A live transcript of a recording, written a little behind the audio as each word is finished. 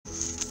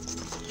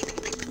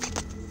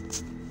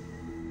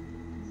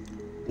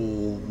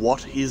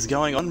What is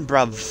going on,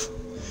 bruv?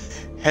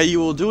 How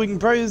you all doing,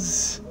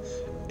 bros?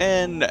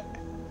 And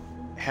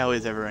how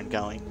is everyone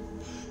going?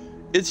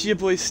 It's your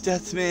boy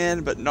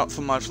Statsman, but not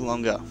for much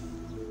longer.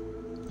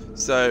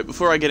 So,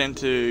 before I get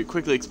into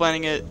quickly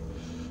explaining it,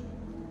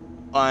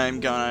 I'm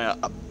gonna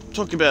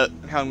talk about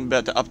how I'm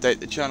about to update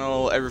the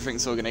channel.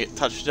 Everything's all gonna get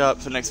touched up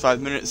for the next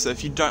 5 minutes, so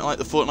if you don't like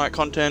the Fortnite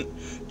content,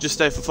 just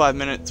stay for 5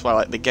 minutes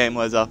while the game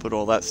loads up and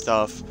all that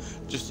stuff,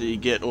 just so you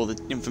get all the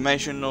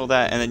information and all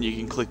that, and then you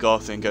can click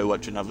off and go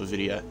watch another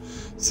video.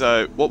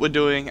 So what we're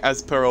doing,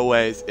 as per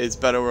always, is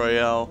Battle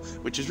Royale,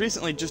 which has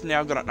recently just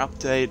now got an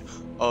update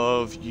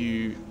of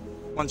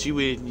once you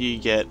win, you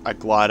get a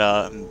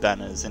glider and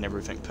banners and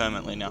everything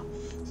permanently now.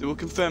 So we'll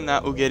confirm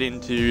that, we'll get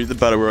into the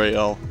Battle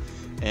Royale,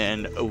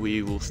 and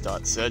we will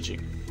start searching.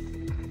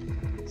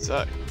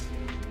 So,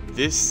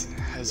 this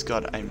has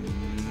got a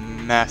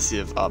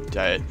massive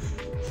update.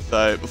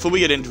 So, before we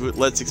get into it,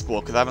 let's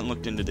explore, because I haven't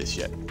looked into this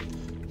yet.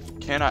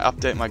 Can I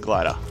update my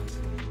glider?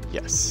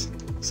 Yes.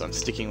 So I'm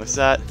sticking with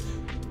that.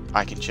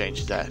 I can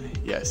change that.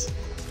 Yes.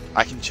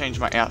 I can change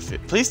my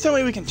outfit. Please tell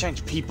me we can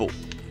change people.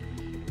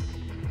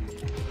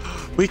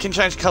 We can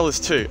change colors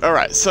too.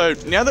 Alright, so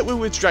now that we're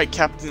with Drake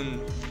Captain,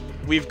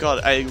 we've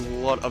got a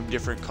lot of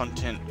different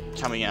content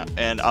coming out.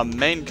 And our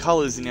main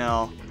colors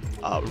now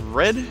are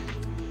red,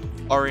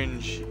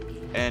 orange,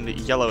 and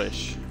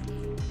yellowish.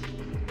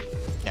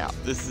 Now,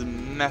 this is a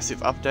massive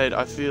update,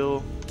 I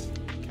feel.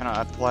 Can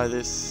I apply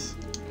this?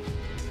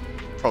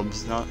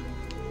 Probably not.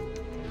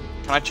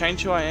 Can I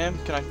change who I am?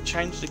 Can I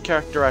change the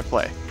character I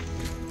play?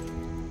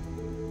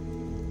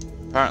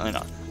 Apparently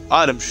not.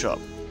 Item shop.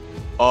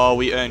 Oh,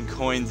 we earn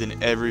coins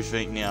and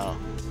everything now.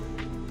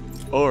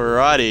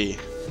 Alrighty.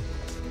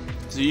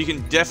 So you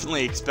can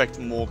definitely expect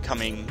more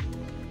coming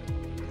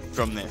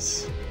from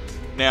this.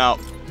 Now,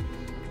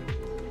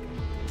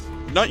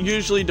 not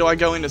usually do I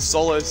go into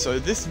solo, so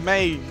this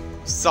may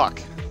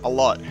suck a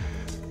lot.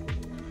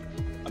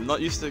 I'm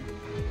not used to...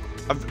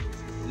 I've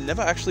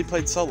never actually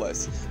played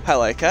solos.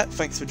 Hello Cat,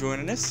 thanks for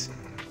joining us.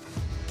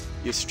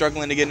 You're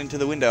struggling to get into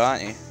the window,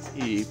 aren't you?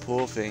 You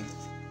poor thing.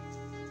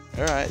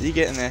 Alright, you're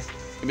getting there.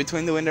 In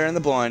between the window and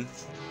the blind.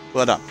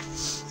 Well done.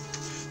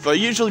 So I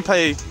usually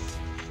play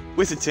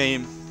with a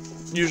team,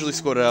 usually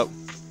squad up,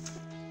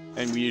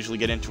 and we usually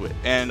get into it.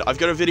 And I've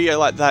got a video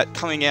like that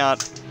coming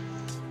out,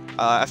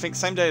 I think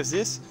same day as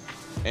this.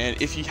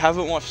 And if you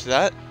haven't watched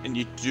that, and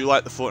you do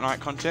like the Fortnite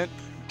content,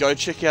 go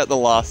check out the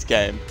last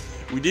game.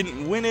 We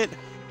didn't win it,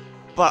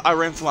 but I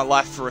ran for my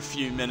life for a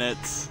few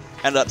minutes,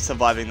 ended up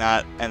surviving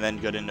that, and then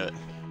got into it.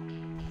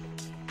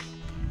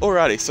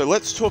 Alrighty, so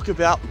let's talk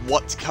about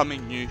what's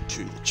coming new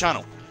to the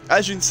channel.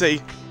 As you can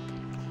see,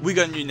 we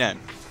got a new name.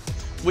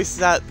 With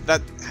that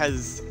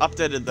has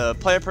updated the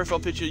player profile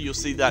picture. You'll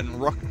see that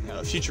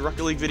in future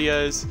Rocket League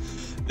videos.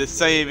 The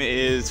same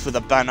is for the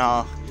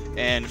banner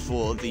and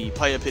for the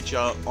player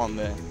picture on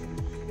the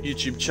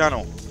YouTube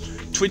channel.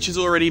 Twitch has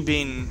already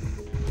been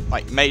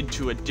made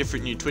to a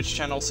different new Twitch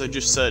channel, so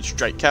just search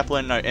Drake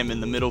Kaplan, no M in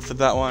the middle for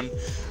that one.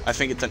 I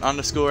think it's an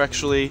underscore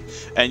actually,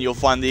 and you'll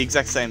find the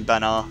exact same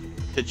banner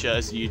picture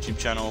as the YouTube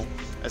channel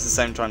at the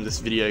same time this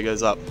video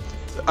goes up.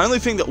 The only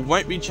thing that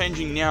won't be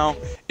changing now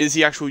is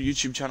the actual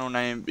YouTube channel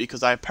name,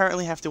 because I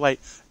apparently have to wait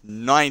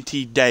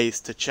 90 days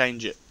to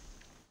change it,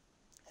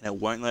 and it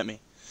won't let me.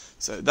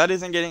 So that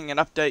isn't getting an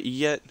update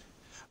yet,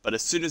 but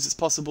as soon as it's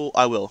possible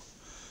I will.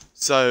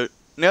 So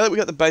now that we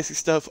got the basic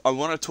stuff, I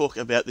want to talk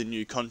about the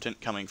new content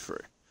coming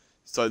through.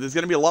 So there's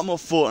going to be a lot more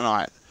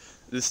Fortnite.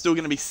 There's still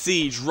going to be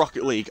Siege,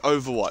 Rocket League,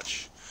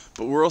 Overwatch.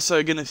 But we're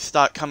also going to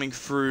start coming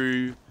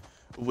through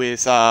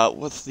with,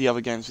 what's the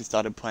other games we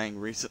started playing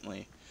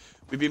recently?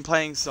 We've been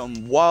playing some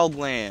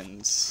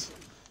Wildlands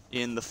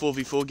in the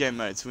 4v4 game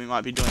mode, so we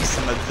might be doing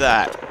some of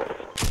that.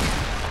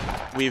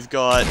 We've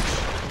got...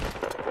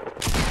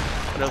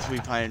 What else have we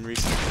played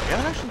recently? We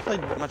haven't actually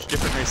played much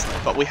different recently,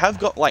 but we have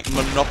got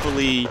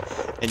Monopoly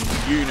and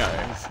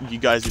if you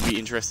guys would be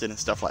interested in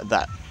stuff like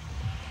that.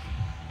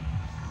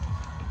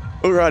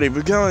 Alrighty,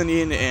 we're going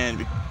in, and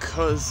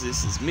because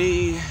this is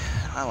me,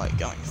 I like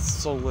going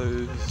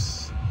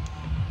solos.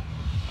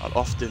 Not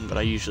often, but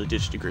I usually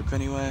ditch the group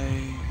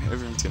anyway.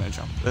 Everyone's gonna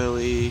jump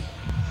early.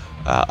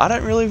 I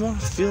don't really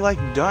feel like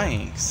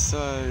dying,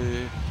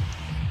 so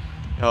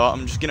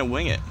I'm just gonna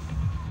wing it.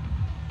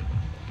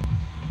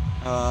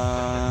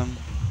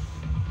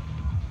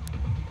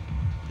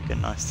 Pick a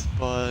nice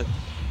spot.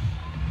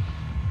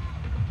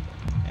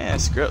 Yeah,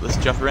 screw it, let's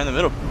jump around the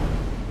middle.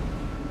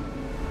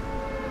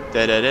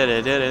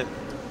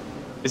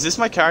 Is this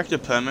my character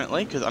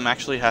permanently? Because I'm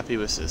actually happy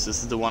with this.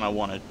 This is the one I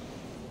wanted.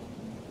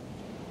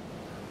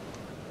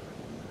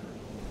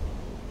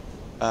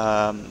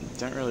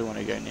 Don't really want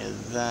to go near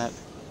that.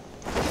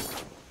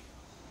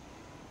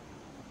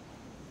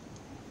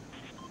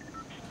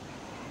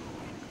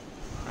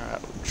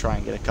 Alright, we'll try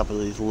and get a couple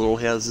of these little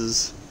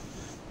houses.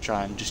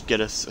 Try and just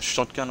get us a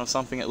shotgun or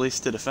something at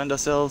least to defend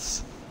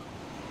ourselves.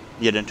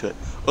 Get into it.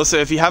 Also,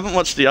 if you haven't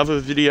watched the other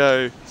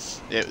video,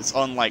 it was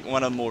on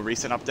one of the more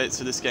recent updates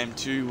for this game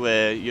too,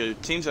 where your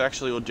teams are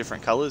actually all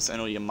different colors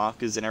and all your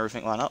markers and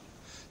everything line up.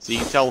 So you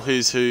can tell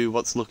who's who,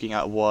 what's looking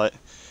at what,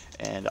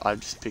 and I've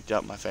just picked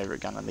up my favourite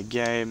gun in the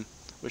game,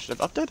 which I've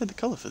updated the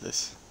colour for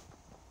this.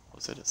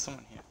 Also, there's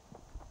someone here.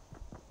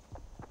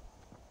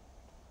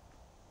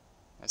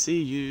 I see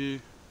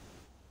you.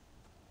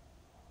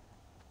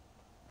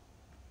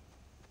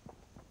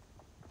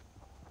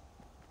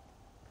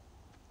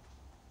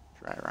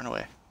 Try to run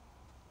away.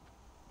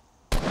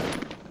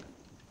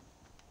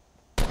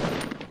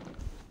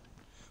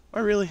 Am I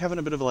really having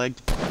a bit of a lag?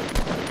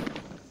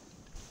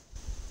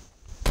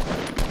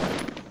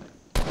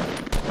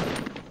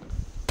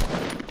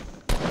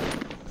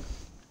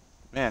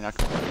 Man, I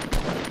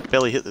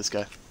barely hit this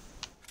guy.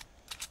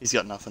 He's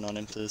got nothing on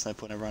him, so there's no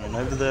point in running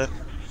over there.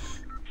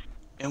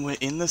 And we're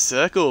in the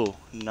circle.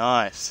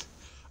 Nice.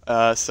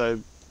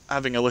 So,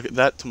 having a look at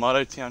that,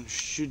 Tomato Town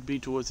should be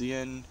towards the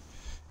end.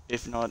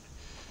 If not,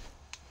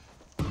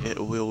 it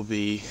will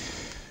be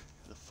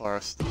the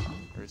forest.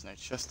 There is no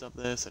chest up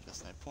there, so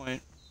there's no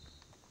point.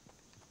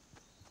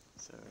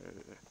 So,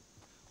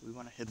 we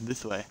want to head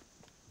this way.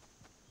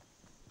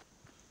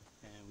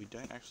 And we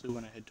don't actually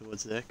want to head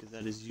towards there, because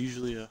that is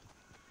usually a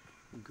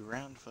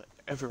ground for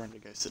everyone to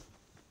go sit.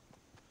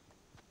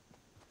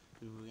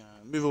 We're going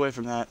to move away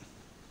from that.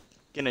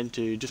 Get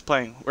into just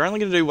playing. We're only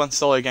going to do one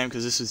solo game,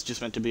 because this is just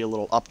meant to be a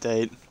little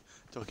update,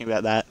 talking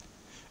about that.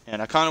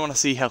 And I kind of want to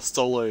see how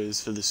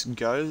solos for this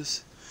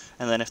goes.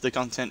 And then if the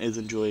content is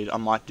enjoyed, I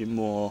might do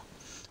more.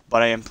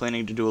 But I am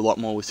planning to do a lot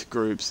more with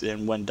groups,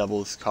 and when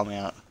doubles come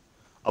out,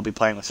 I'll be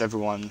playing with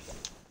everyone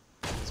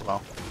as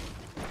well.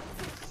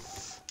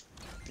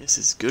 This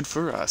is good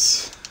for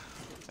us.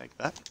 Take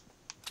that.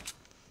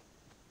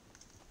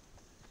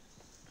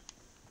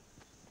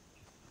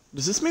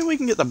 Does this mean we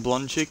can get the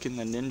blonde chick and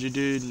the ninja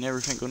dude and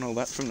everything and all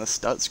that from the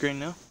start screen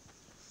now?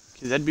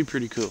 Because that'd be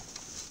pretty cool.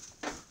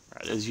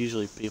 Right, there's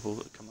usually people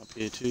that come up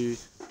here too.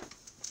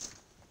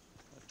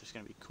 I'm just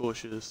going to be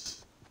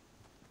cautious.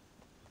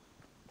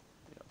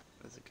 Yep,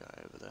 there's a guy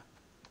over there.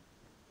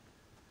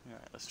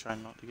 Alright, let's try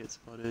not to get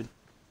spotted.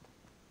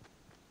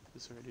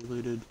 This already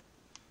looted.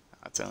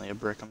 It's only a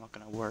brick, I'm not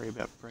going to worry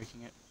about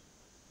breaking it.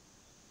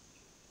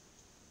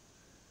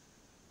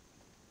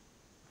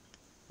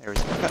 There is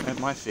a cat at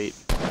my feet.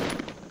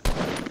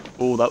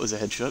 Oh, that was a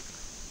headshot.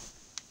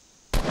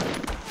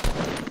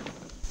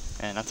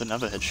 And that's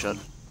another headshot.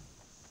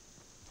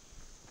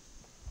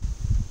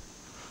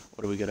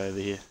 What do we got over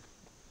here?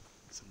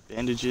 Some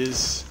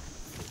bandages.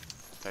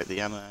 Take the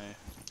ammo.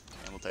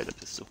 And we'll take the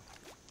pistol.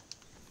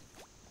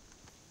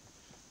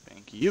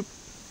 Thank you.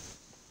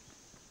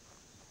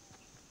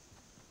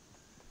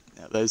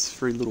 Now those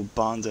three little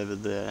barns over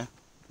there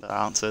that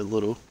aren't so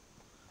little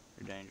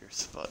are a dangerous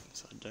spot,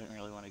 so I don't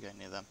really want to go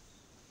near them.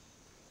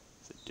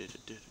 So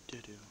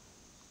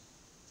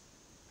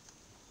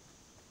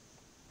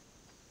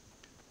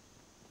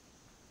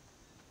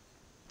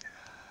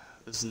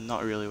this is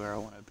not really where I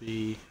want to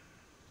be.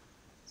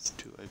 It's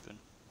too open.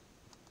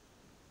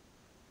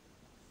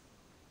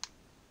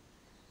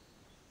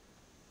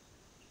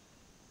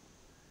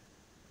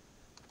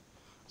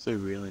 So I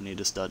really need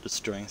to start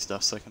destroying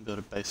stuff so I can build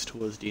a base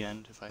towards the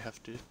end if I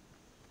have to.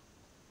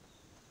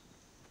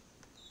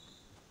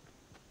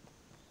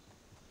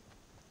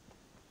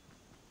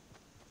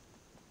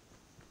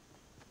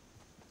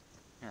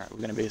 Alright, we're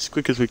going to be as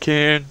quick as we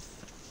can.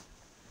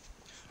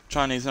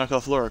 Chinese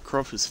knockoff Laura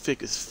Croft is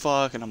thick as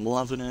fuck and I'm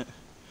loving it.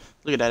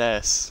 Look at that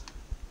ass.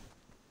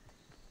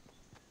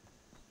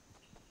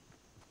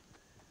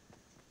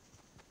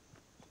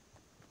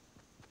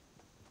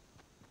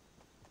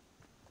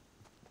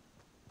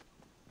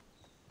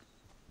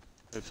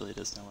 Hopefully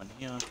there's no one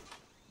here.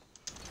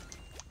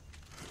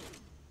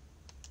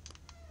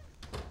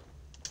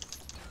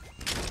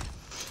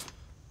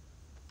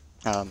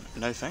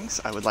 No thanks,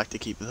 I would like to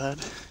keep that.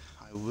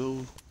 I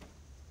will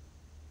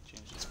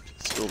change this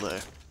pistol though.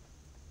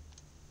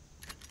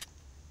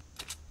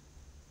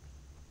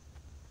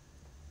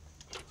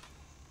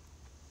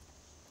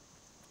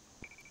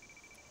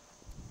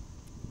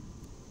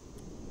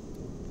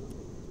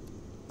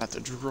 I have to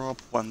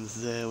drop one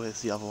there,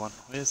 where's the other one?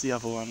 Where's the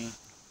other one?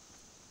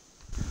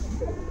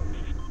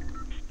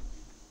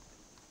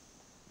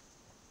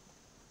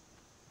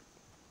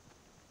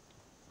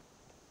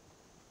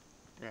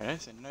 Right,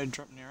 so no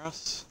drop near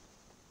us.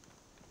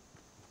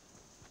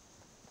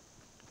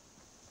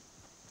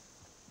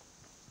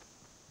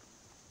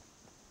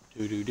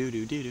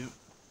 Do.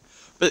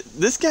 But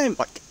this game,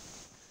 like,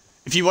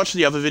 if you watch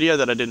the other video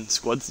that I did in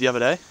squads the other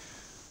day,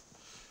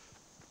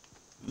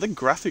 the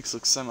graphics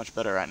look so much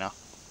better right now.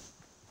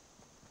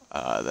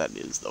 That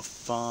is the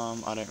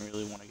farm. I don't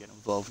really want to get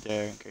involved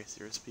there in case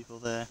there is people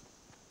there.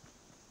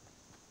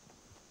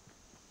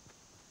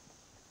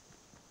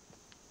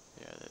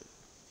 Yeah,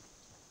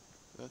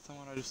 is that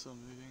someone I just saw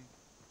moving?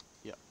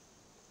 Yep.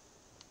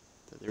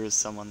 So there is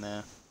someone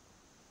there.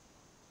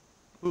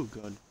 Oh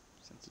god,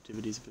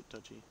 sensitivity's a bit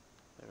dodgy.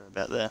 They're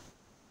about there.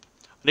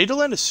 I need to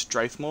learn to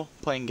strafe more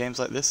playing games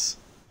like this.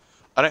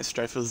 I don't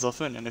strafe as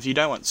often, and if you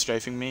don't want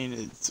strafing mean,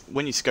 it's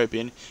when you scope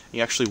in,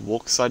 you actually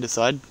walk side to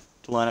side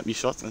to line up your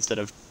shots instead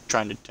of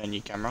trying to turn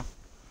your camera.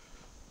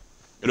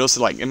 It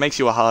also it makes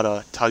you a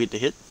harder target to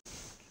hit.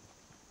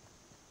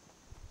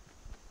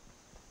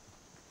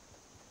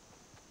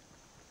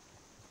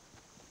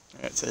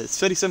 Alright, so there's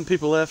 37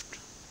 people left.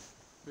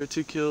 We got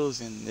 2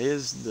 kills, and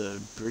there's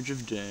the Bridge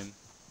of Doom.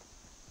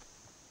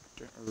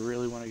 Don't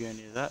really want to go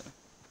near that.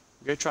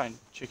 We'll go try and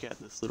check out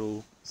this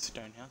little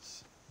stone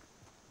house,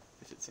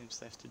 if it seems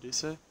safe to do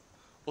so.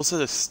 Also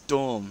the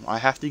storm, I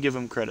have to give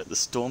them credit, the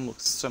storm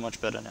looks so much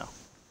better now.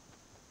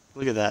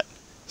 Look at that,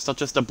 it's not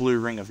just a blue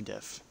ring of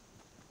death.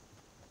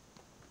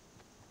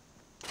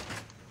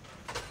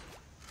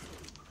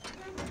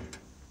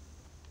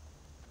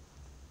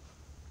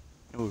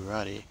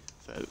 Alrighty,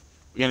 so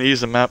we're going to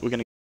use the map, we're going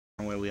to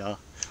get where we are.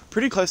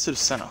 Pretty close to the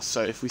center,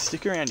 so if we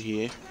stick around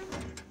here,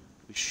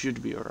 we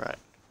should be alright.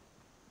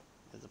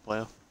 There's a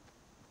player.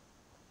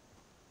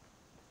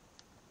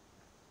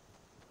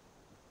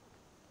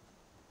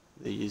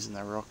 They're using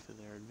that rock to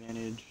their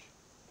advantage.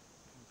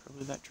 And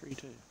probably that tree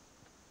too.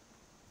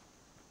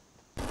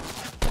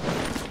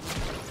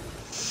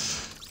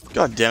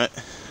 God damn it.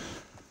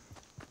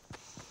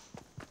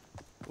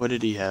 What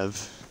did he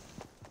have?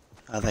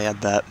 Oh, they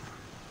had that.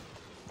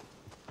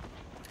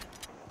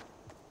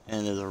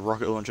 And there's a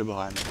rocket launcher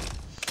behind me.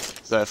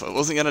 So if I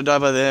wasn't gonna die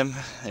by them,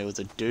 there was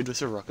a dude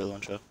with a rocket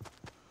launcher.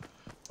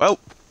 Well,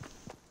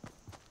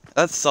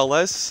 that's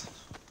solos.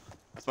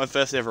 That's my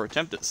first ever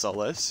attempt at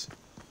solos.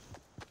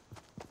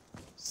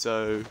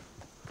 So,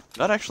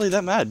 not actually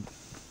that mad.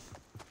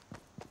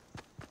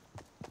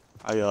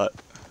 I got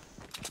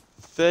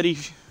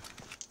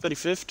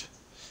 35th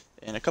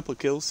and a couple of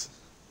kills.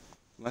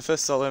 My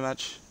first solo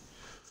match.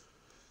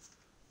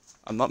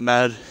 I'm not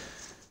mad.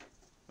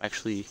 I'm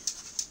actually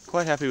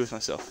quite happy with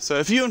myself. So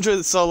if you enjoyed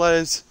the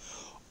solos,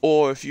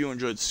 or if you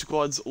enjoyed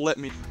squads, let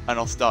me know and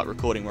I'll start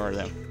recording more of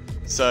them.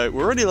 So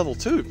we're already level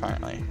 2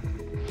 apparently.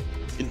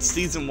 In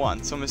season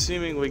 1, so I'm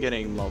assuming we're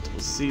getting multiple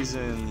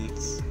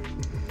seasons.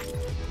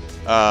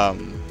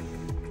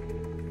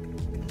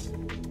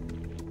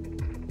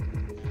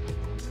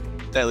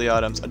 Daily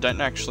items. I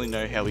don't actually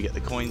know how we get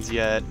the coins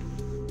yet.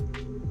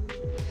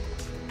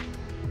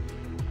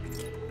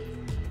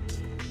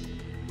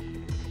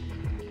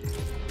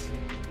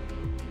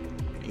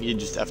 You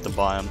just have to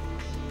buy them.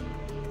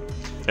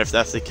 And if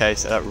that's the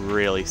case, that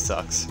really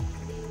sucks.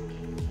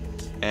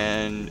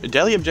 And a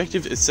daily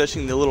objective is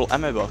searching the little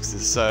ammo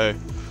boxes. So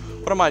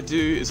what I might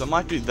do is I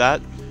might do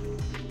that,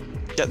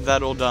 get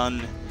that all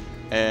done,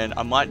 and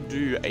I might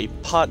do a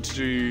part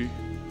 2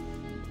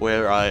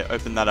 where I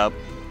open that up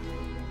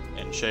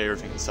and show you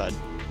everything inside.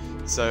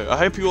 So I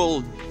hope you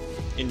all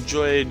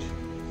enjoyed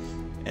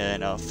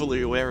and are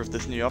fully aware of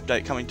this new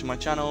update coming to my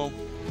channel,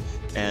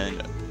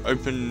 and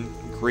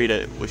greet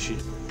it with you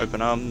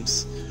open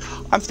arms.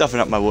 I'm stuffing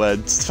up my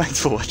words.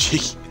 Thanks for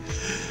watching.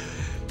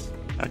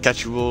 I'll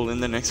catch you all in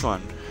the next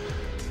one.